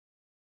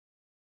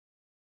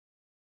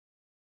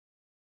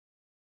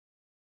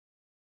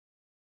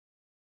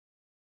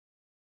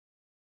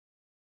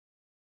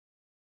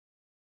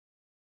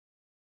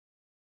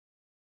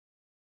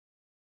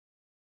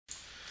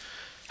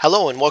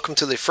Hello and welcome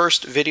to the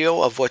first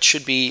video of what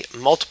should be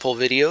multiple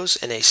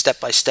videos in a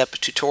step-by-step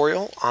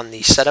tutorial on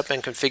the setup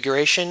and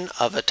configuration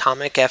of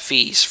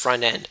AtomicFE's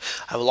front end.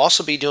 I will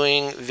also be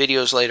doing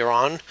videos later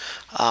on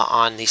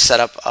the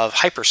setup of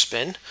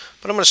Hyperspin,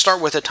 but I'm going to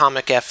start with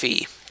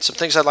AtomicFE. Some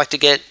things I'd like to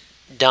get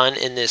done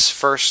in this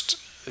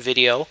first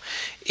video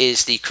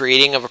is the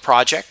creating of a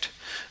project,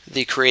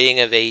 the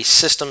creating of a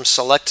system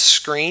select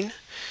screen,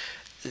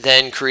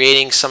 then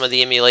creating some of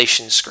the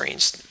emulation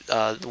screens.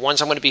 The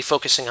ones I'm going to be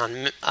focusing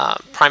on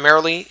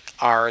primarily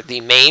are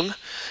the MAME,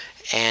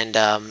 and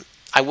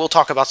I will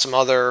talk about some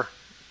other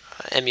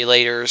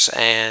emulators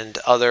and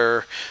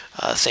other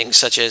things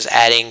such as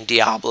adding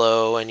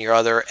Diablo and your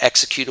other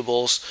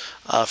executables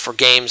for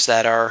games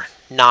that are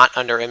not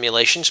under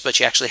emulations, but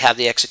you actually have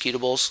the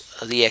executables,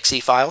 the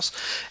exe files,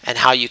 and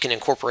how you can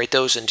incorporate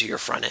those into your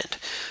front end.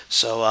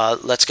 So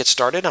let's get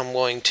started. I'm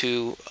going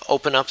to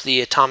open up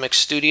the Atomic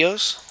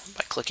Studios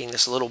by clicking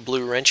this little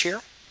blue wrench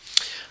here.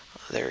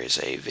 There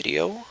is a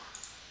video.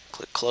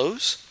 Click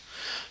close.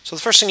 So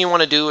the first thing you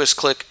want to do is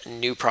click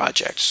new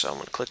project. So I'm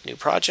going to click new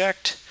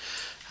project,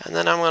 and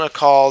then I'm going to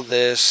call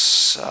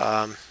this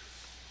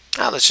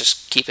let's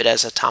just keep it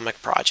as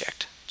Atomic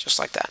Project, just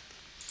like that.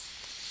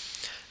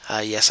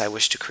 Yes, I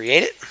wish to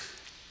create it.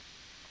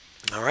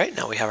 Alright,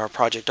 now we have our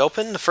project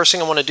open. The first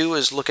thing I want to do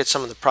is look at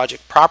some of the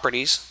project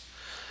properties.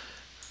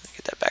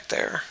 Get that back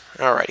there.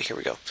 Alright, here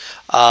we go.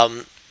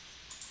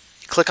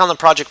 Click on the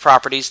project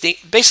properties.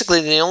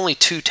 Basically, the only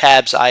two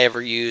tabs I ever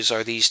use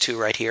are these two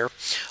right here.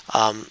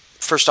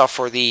 First off,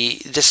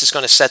 this is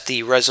going to set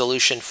the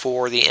resolution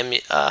for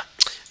the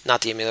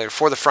not the emulator,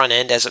 for the front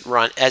end as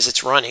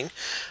it's running.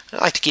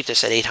 I like to keep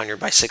this at 800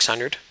 by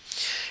 600.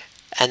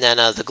 And then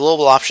the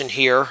global option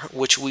here,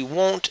 which we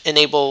won't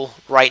enable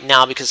right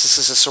now because this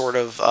is a sort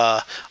of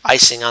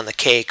icing on the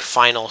cake,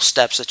 final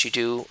steps that you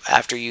do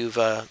after you've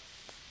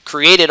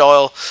created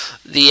all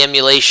the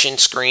emulation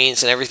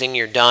screens and everything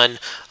you're done.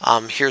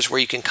 Here's where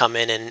you can come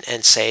in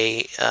and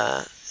say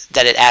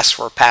that it asks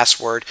for a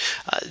password.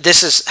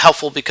 This is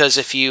helpful because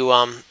if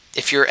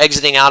you're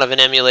exiting out of an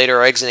emulator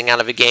or exiting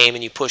out of a game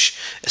and you push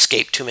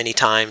escape too many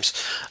times,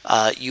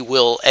 you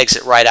will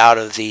exit right out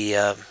of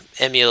the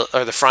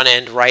the front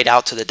end right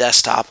out to the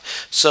desktop.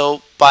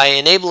 So by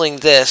enabling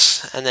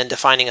this and then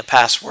defining a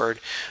password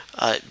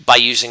by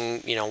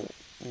using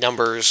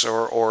numbers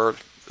or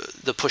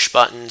the push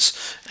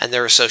buttons and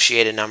their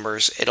associated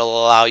numbers,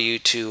 it'll allow you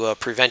to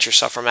prevent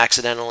yourself from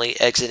accidentally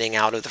exiting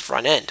out of the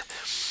front end.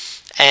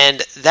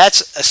 And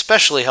that's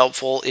especially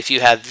helpful if you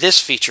have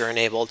this feature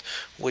enabled,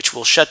 which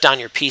will shut down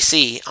your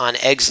PC on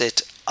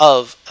exit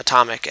of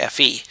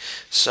AtomicFE.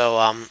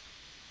 So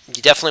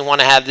you definitely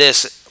want to have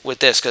this with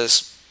this,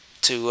 because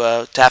to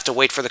have to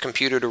wait for the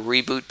computer to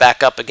reboot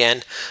back up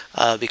again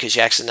because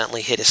you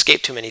accidentally hit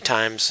escape too many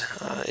times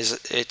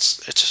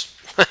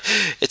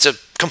it's a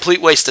complete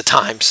waste of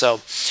time.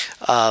 So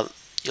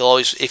you'll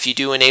always, if you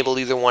do enable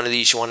either one of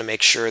these, you want to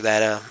make sure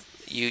that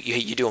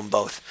you do them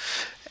both.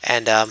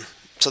 And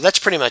so that's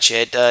pretty much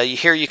it.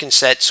 Here you can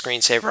set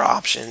screensaver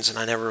options, and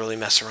I never really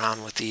mess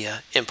around with the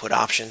input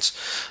options.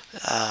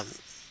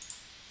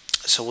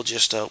 So we'll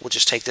just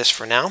take this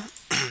for now.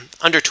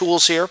 Under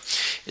Tools here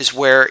is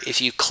where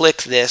if you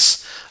click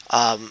this,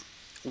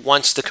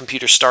 once the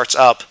computer starts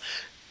up,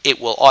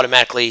 it will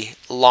automatically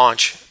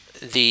launch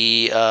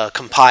the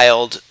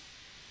compiled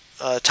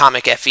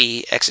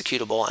AtomicFE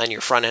executable, and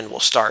your front end will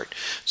start.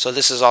 So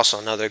this is also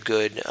another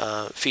good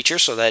feature,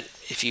 so that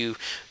if you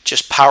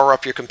just power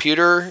up your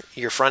computer,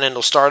 your front end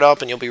will start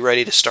up and you'll be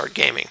ready to start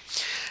gaming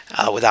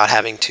without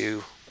having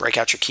to break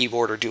out your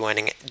keyboard or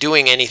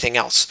doing anything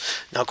else.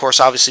 Now, of course,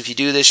 obviously, if you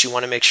do this, you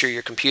want to make sure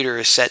your computer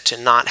is set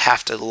to not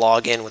have to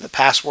log in with a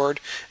password,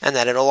 and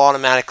that it'll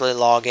automatically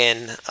log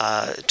in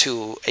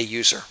to a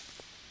user.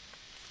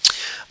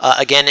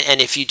 Again,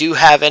 and if you do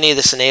have any of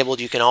this enabled,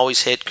 you can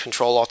always hit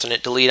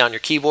Control-Alt-Delete on your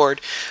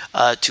keyboard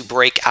to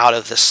break out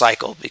of this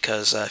cycle,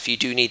 because if you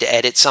do need to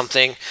edit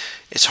something,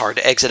 it's hard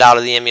to exit out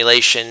of the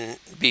emulation,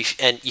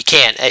 and you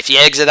can't. If you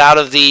exit out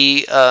of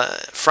the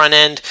front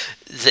end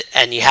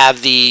and you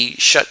have the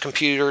shut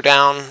computer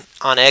down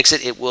on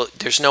exit,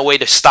 there's no way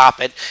to stop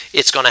it.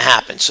 It's going to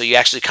happen. So you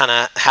actually kind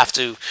of have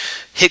to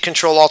hit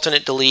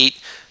Control-Alt-Delete,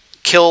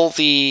 kill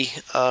the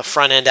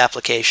front end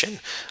application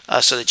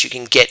so that you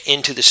can get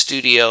into the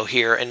studio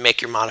here and make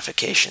your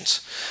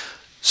modifications.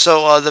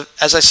 So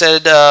as I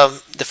said,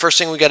 the first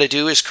thing we got to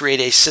do is create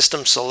a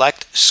system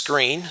select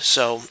screen.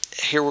 So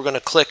here we're going to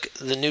click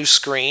the new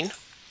screen,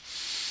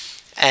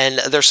 and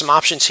there's some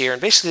options here,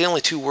 and basically the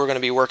only two we're going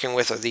to be working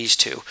with are these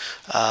two.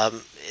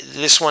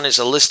 This one is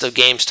a list of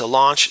games to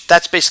launch.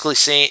 That's basically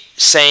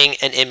saying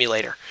an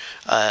emulator.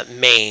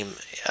 MAME,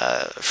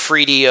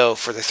 FreeDO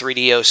for the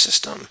 3DO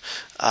system.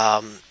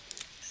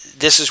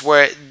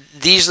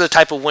 These are the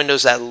type of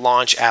windows that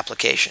launch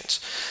applications.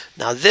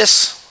 Now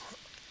this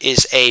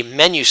is a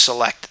menu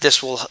select.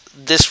 This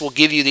will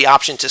give you the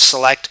option to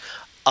select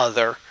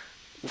other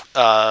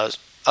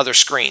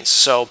screens.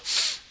 So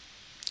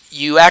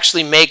you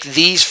actually make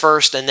these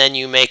first and then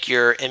you make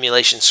your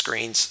emulation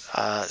screens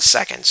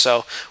second.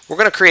 So we're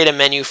going to create a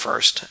menu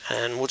first,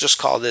 and we'll just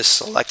call this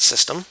Select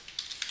System,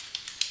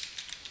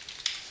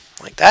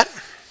 like that.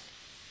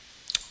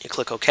 You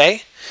click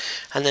OK,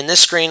 and then this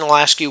screen will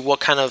ask you what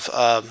kind of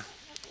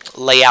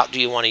layout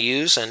do you want to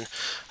use, and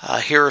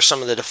here are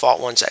some of the default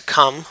ones that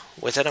come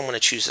with it. I'm going to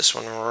choose this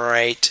one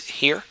right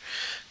here,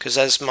 because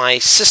as my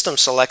system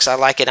selects, I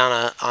like it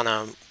on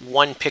a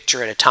one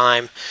picture at a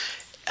time.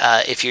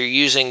 If you're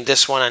using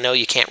this one, I know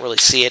you can't really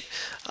see it.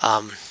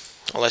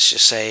 Let's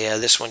just say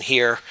this one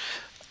here.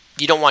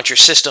 You don't want your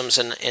systems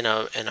in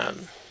a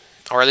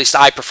or at least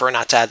I prefer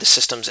not to have the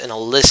systems in a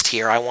list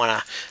here. I want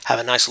to have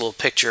a nice little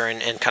picture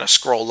and kind of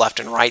scroll left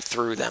and right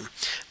through them,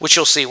 which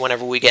you'll see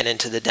whenever we get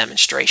into the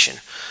demonstration.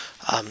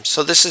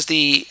 So this is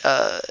the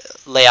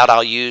layout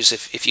I'll use.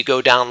 If you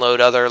go download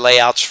other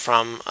layouts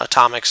from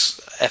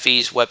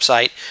AtomicFE's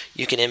website,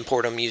 you can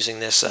import them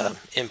using this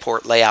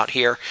import layout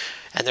here,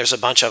 and there's a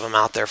bunch of them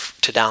out there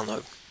to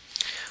download.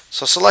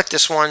 So select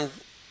this one,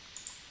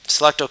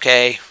 select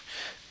OK.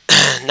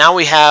 Now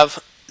we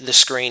have the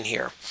screen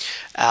here.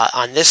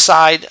 On this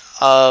side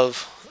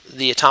of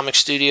the Atomic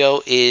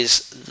Studio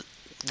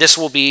this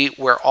will be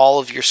where all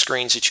of your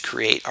screens that you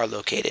create are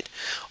located.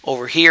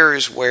 Over here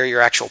is where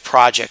your actual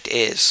project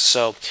is.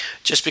 So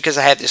just because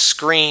I have this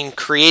screen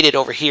created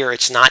over here,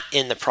 it's not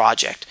in the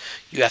project.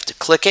 You have to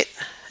click it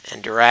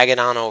and drag it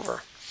on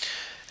over.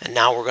 And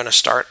now we're going to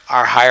start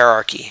our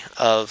hierarchy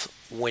of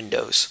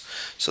windows.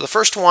 So the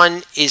first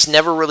one is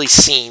never really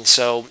seen,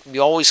 so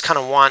you always kind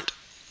of want,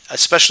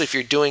 especially if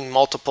you're doing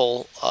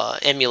multiple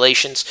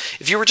emulations.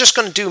 If you were just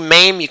going to do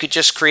MAME, you could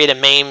just create a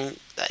MAME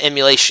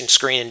emulation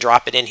screen and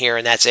drop it in here,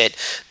 and that's it.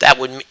 That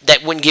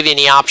wouldn't give you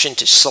any option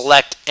to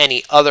select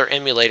any other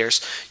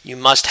emulators. You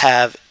must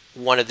have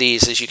one of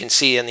these. As you can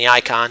see in the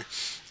icon,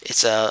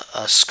 it's a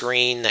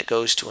screen that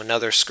goes to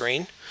another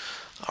screen,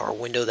 or a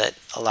window that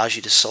allows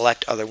you to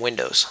select other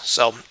windows.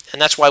 So,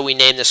 and that's why we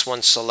named this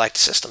one Select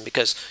System,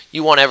 because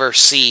you won't ever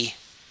see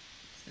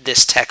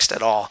this text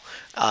at all.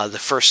 The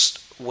first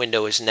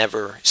window is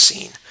never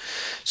seen.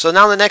 So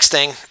now the next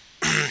thing,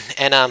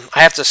 and I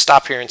have to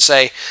stop here and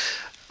say,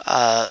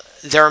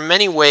 there are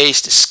many ways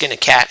to skin a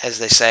cat, as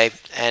they say,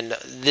 and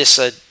this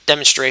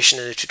demonstration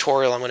and the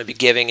tutorial I'm going to be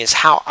giving is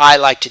how I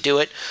like to do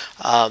it.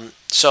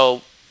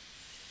 So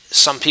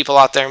some people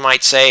out there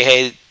might say,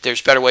 hey,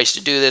 there's better ways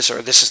to do this,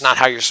 or this is not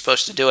how you're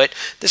supposed to do it.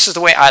 This is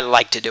the way I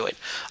like to do it.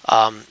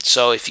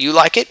 So if you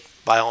like it,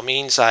 by all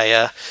means,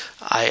 I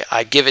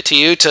give it to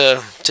you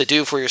to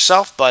do for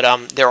yourself,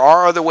 but there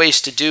are other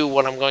ways to do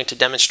what I'm going to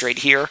demonstrate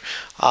here.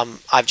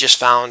 I've just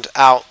found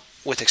out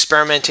with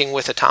experimenting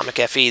with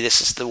AtomicFE,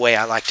 this is the way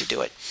I like to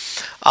do it.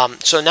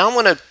 So now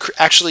I'm going to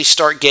actually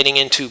start getting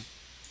into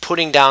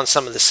putting down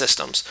some of the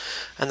systems.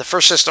 And the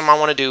first system I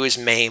want to do is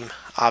MAME.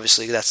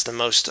 Obviously, that's the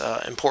most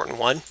important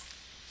one.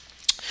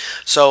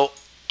 So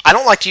I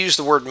don't like to use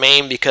the word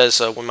MAME because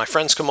when my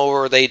friends come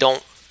over, they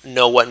don't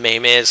know what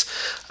MAME is.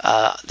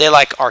 They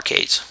like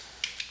arcades.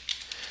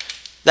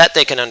 That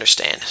they can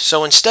understand.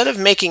 So instead of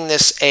making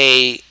this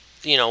a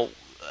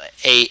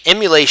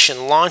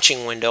emulation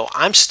launching window,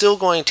 I'm still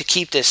going to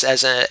keep this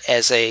as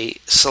a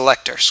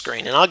selector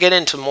screen, and I'll get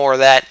into more of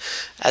that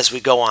as we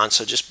go on,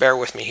 so just bear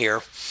with me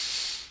here.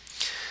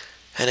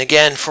 And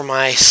again, for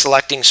my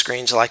selecting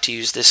screens, I like to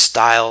use this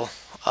style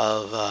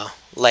of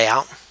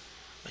layout,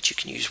 but you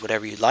can use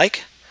whatever you'd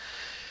like.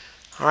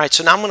 Alright,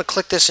 so now I'm going to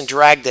click this and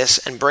drag this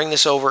and bring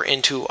this over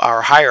into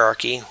our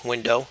hierarchy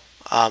window,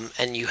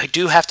 and you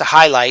do have to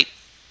highlight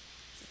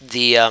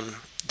the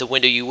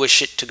window you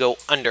wish it to go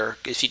under.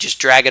 If you just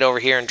drag it over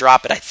here and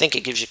drop it, I think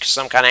it gives you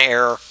some kind of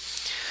error.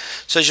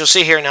 So as you'll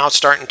see here, now it's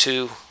starting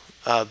to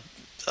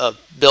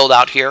build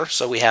out here.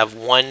 So we have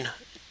one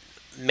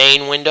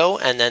main window,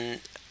 and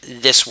then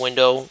this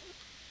window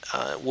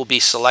will be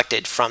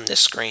selected from this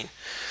screen.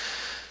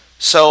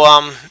 So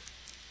I'm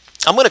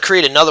going to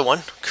create another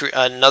one,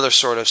 another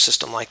sort of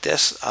system like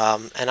this,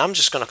 and I'm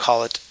just going to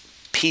call it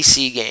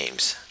PC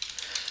Games.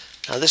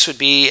 Now this would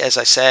be, as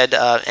I said,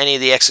 any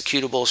of the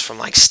executables from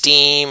like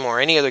Steam or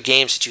any other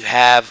games that you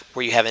have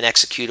where you have an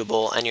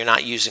executable and you're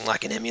not using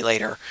like an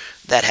emulator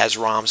that has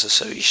ROMs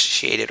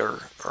associated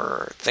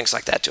or things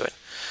like that to it.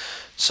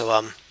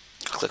 So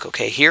click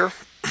OK here.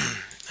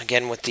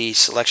 Again, with the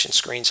selection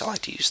screens, I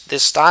like to use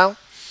this style.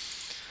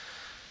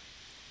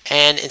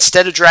 And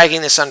instead of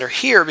dragging this under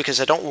here,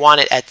 because I don't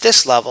want it at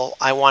this level,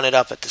 I want it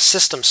up at the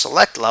system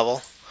select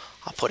level,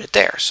 I'll put it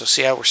there. So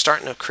see how we're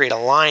starting to create a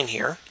line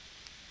here.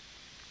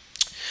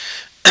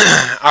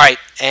 Alright,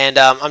 and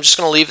I'm just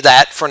going to leave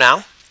that for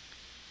now.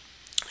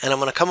 And I'm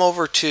going to come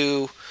over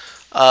to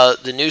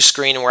the new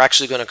screen, and we're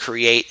actually going to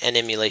create an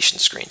emulation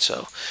screen.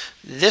 So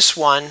this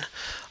one,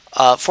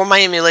 for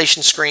my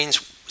emulation screens,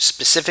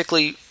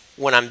 specifically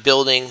when I'm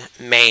building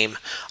MAME,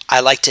 I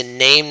like to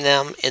name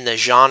them in the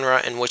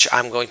genre in which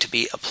I'm going to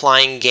be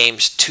applying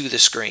games to the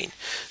screen.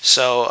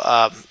 So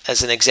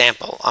as an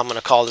example, I'm going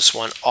to call this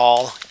one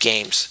All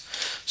Games.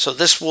 So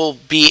this will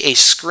be a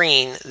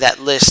screen that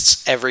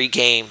lists every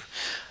game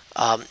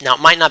Now, it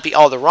might not be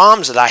all the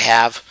ROMs that I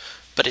have,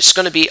 but it's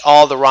going to be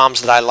all the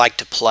ROMs that I like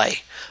to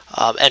play.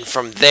 And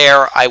from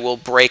there, I will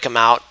break them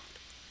out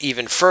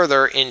even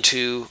further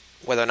into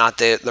whether or not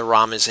the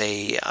ROM is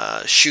a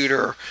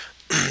shooter,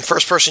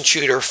 first-person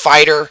shooter,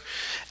 fighter,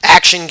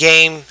 action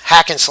game,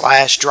 hack and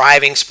slash,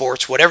 driving,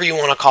 sports, whatever you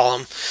want to call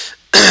them.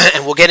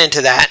 And we'll get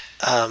into that,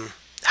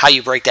 how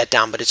you break that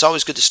down. But it's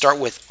always good to start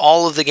with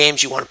all of the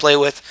games you want to play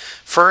with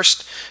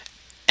first,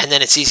 and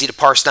then it's easy to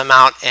parse them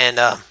out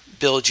and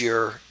build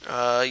your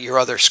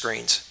other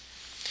screens.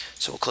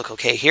 So we'll click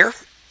OK here.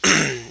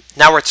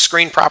 Now we're at the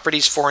screen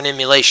properties for an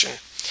emulation.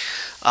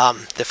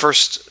 The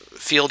first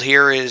field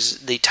here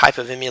is the type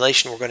of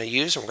emulation we're going to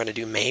use, and we're going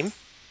to do MAME.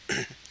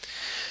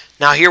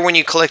 Now here, when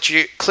you click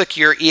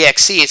your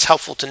exe, it's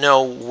helpful to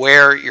know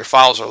where your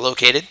files are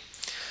located.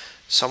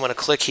 So I'm going to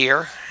click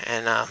here,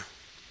 and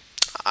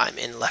I'm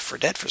in Left 4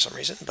 Dead for some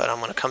reason, but I'm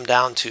going to come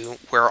down to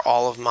where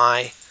all of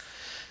my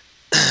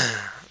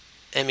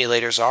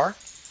emulators are.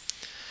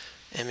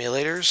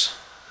 Emulators,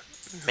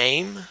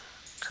 MAME,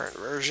 current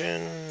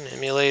version,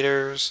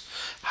 emulators.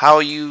 How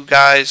you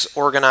guys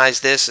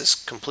organize this is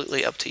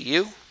completely up to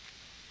you.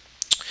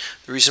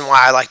 The reason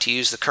why I like to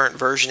use the current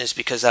version is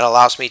because that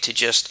allows me to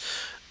just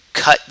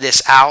cut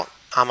this out.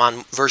 I'm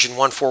on version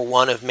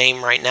 141 of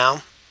MAME right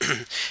now.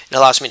 It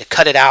allows me to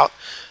cut it out,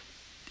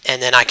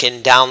 and then I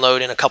can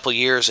download in a couple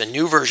years a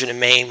new version of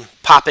MAME,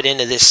 pop it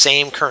into this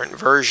same current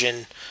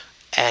version,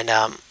 and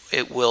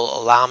it will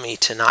allow me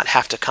to not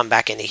have to come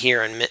back into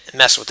here and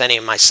mess with any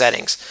of my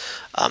settings.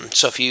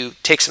 So if you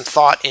take some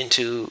thought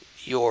into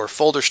your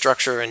folder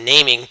structure and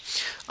naming,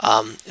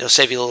 it'll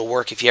save you a little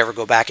work if you ever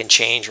go back and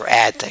change or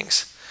add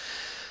things.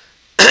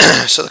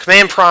 So the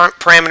command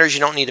parameters you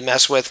don't need to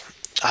mess with.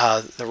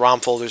 The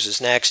ROM folders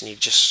is next, and you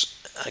just,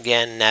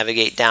 again,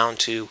 navigate down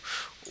to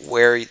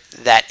where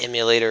that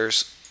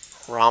emulator's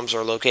ROMs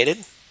are located.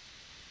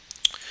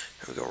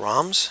 Here we go,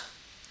 ROMs.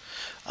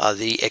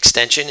 The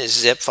extension is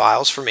zip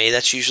files for me.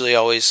 That's usually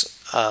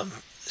always,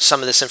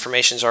 some of this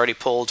information is already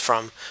pulled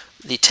from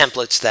the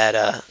templates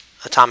that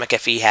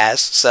AtomicFE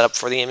has set up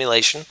for the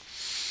emulation.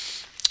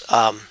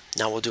 Now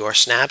we'll do our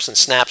snaps, and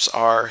snaps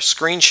are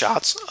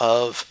screenshots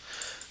of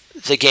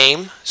the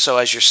game. So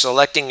as you're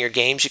selecting your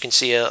games, you can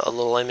see a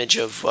little image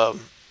of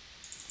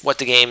what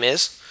the game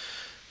is.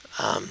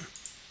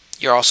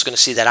 You're also going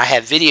to see that I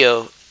have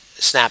video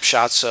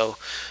snapshots, so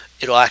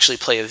it'll actually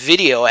play a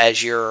video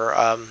as you're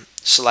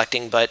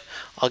selecting, but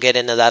I'll get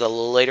into that a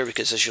little later,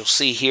 because as you'll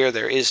see here,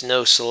 there is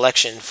no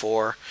selection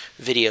for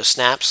video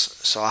snaps,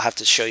 so I'll have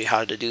to show you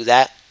how to do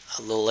that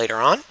a little later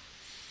on.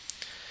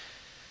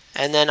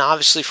 And then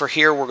obviously for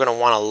here, we're going to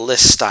want a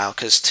list style,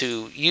 because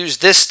to use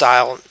this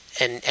style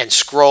and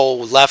scroll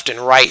left and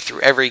right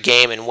through every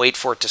game and wait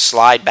for it to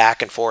slide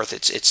back and forth,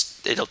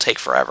 it'll take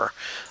forever.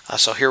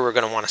 So here we're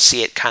going to want to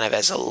see it kind of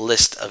as a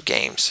list of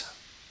games.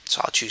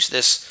 So I'll choose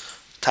this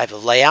type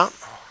of layout,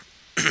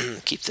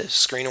 keep the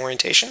screen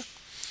orientation,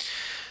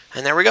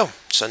 and there we go.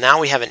 So now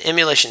we have an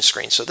emulation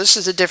screen. So this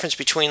is the difference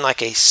between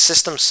like a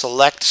system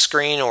select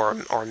screen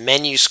or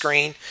menu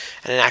screen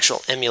and an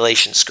actual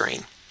emulation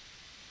screen.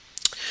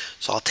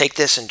 So I'll take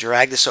this and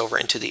drag this over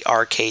into the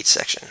arcade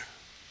section.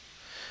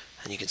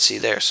 And you can see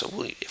there, so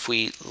if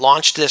we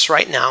launched this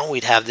right now,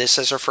 we'd have this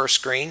as our first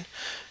screen,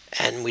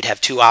 and we'd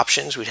have two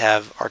options. We'd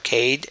have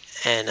arcade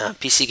and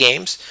PC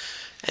games.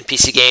 And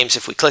PC games,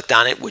 if we clicked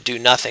on it, would do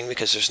nothing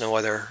because there's no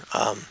other,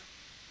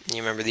 you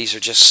remember these are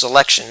just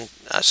selection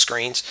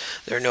screens.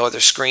 There are no other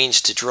screens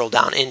to drill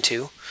down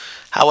into.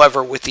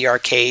 However, with the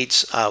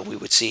arcades, we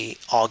would see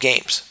all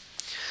games.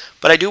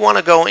 But I do want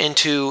to go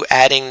into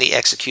adding the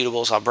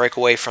executables. I'll break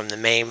away from the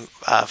MAME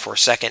for a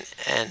second,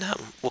 and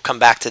we'll come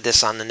back to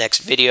this on the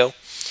next video.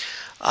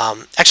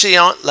 Actually, you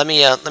know what? Let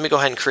me go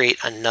ahead and create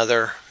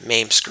another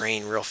MAME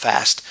screen real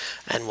fast,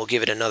 and we'll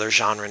give it another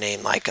genre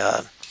name like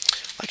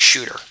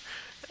shooter.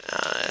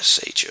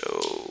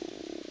 SHO.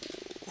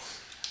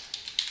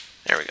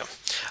 There we go.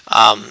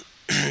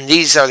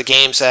 These are the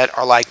games that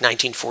are like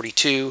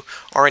 1942,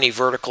 or any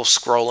vertical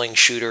scrolling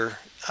shooter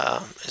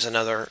is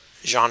another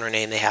genre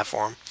name they have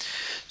for them.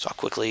 So I'll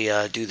quickly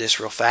do this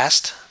real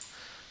fast.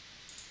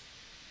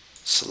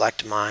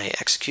 Select my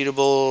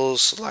executables,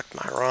 select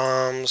my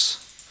ROMs,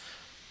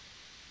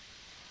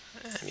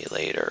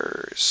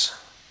 emulators,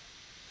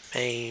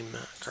 MAME,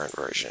 current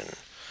version,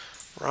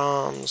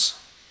 ROMs,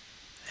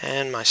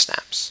 and my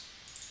snaps.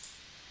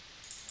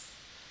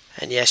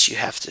 And yes,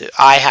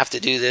 I have to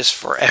do this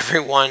for every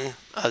one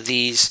of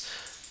these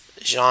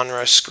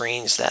genre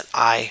screens that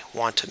I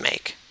want to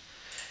make.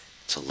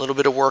 It's a little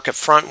bit of work up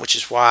front, which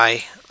is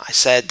why I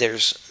said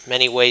there's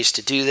many ways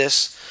to do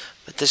this,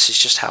 but this is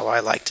just how I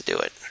like to do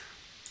it.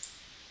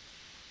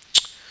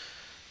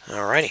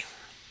 Alrighty,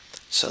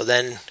 so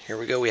then here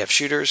we go, we have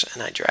shooters,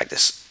 and I drag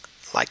this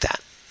like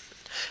that.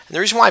 And the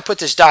reason why I put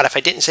this dot, if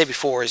I didn't say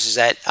before, is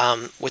that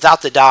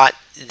without the dot,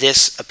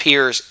 this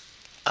appears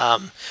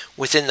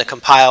within the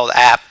compiled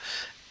app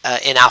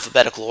in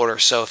alphabetical order.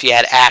 So if you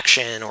had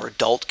action or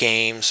adult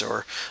games,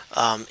 or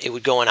it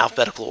would go in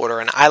alphabetical order.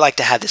 And I like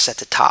to have this at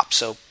the top.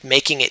 So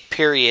making it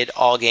period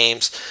all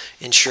games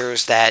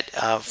ensures that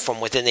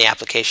from within the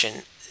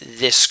application,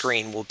 this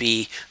screen will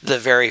be the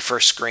very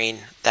first screen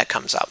that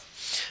comes up.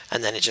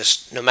 And then it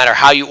just, no matter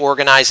how you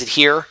organize it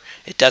here,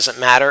 it doesn't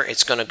matter.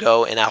 It's going to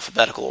go in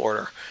alphabetical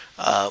order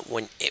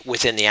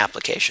within the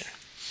application.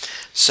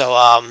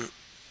 So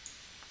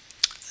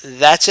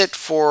that's it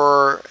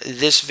for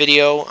this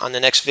video. On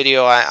the next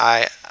video,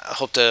 I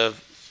hope to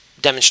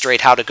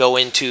demonstrate how to go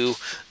into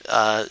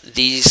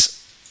these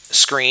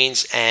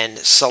screens and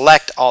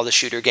select all the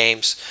shooter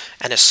games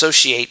and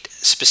associate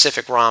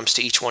specific ROMs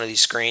to each one of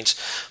these screens.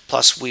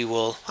 Plus,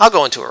 I'll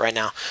go into it right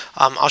now.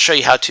 I'll show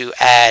you how to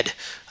add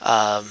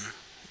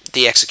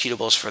the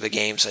executables for the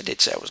games. I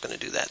did say I was going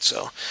to do that.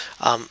 So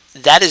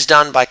that is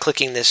done by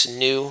clicking this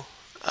new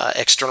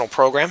external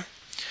program.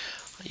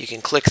 You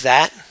can click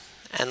that.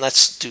 And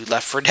let's do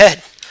Left 4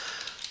 Dead.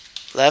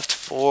 Left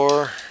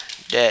 4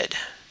 Dead.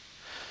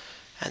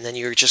 And then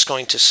you're just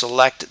going to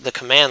select the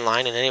command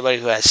line, and anybody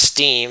who has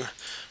Steam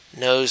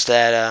knows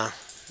that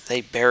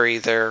they bury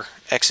their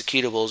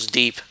executables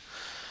deep.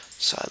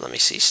 So let me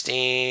see,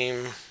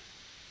 Steam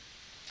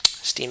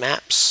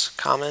apps,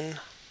 common.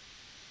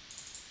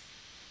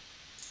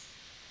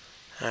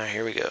 Alright,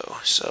 here we go.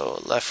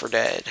 So Left 4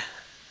 Dead.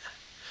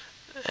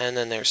 And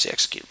then there's the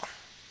executable.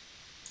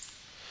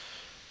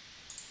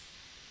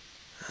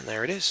 And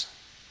there it is.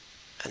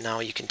 And now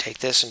you can take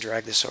this and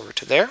drag this over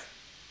to there.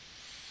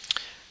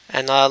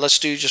 And let's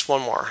do just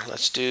one more.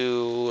 Let's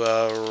do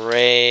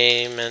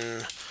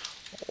Rayman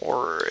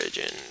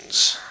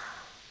Origins.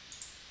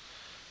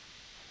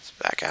 Let's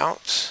back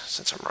out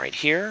since I'm right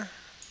here.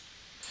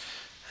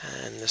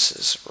 And this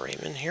is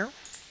Rayman here.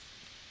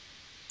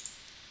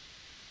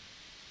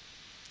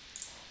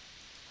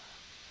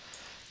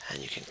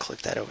 And you can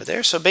click that over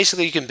there. So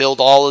basically you can build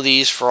all of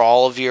these for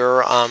all of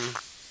your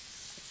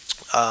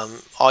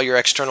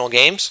external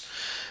games,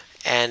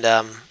 and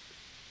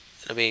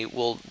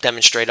we'll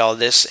demonstrate all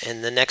this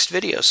in the next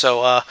video.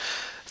 So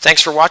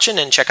thanks for watching,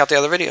 and check out the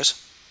other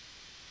videos.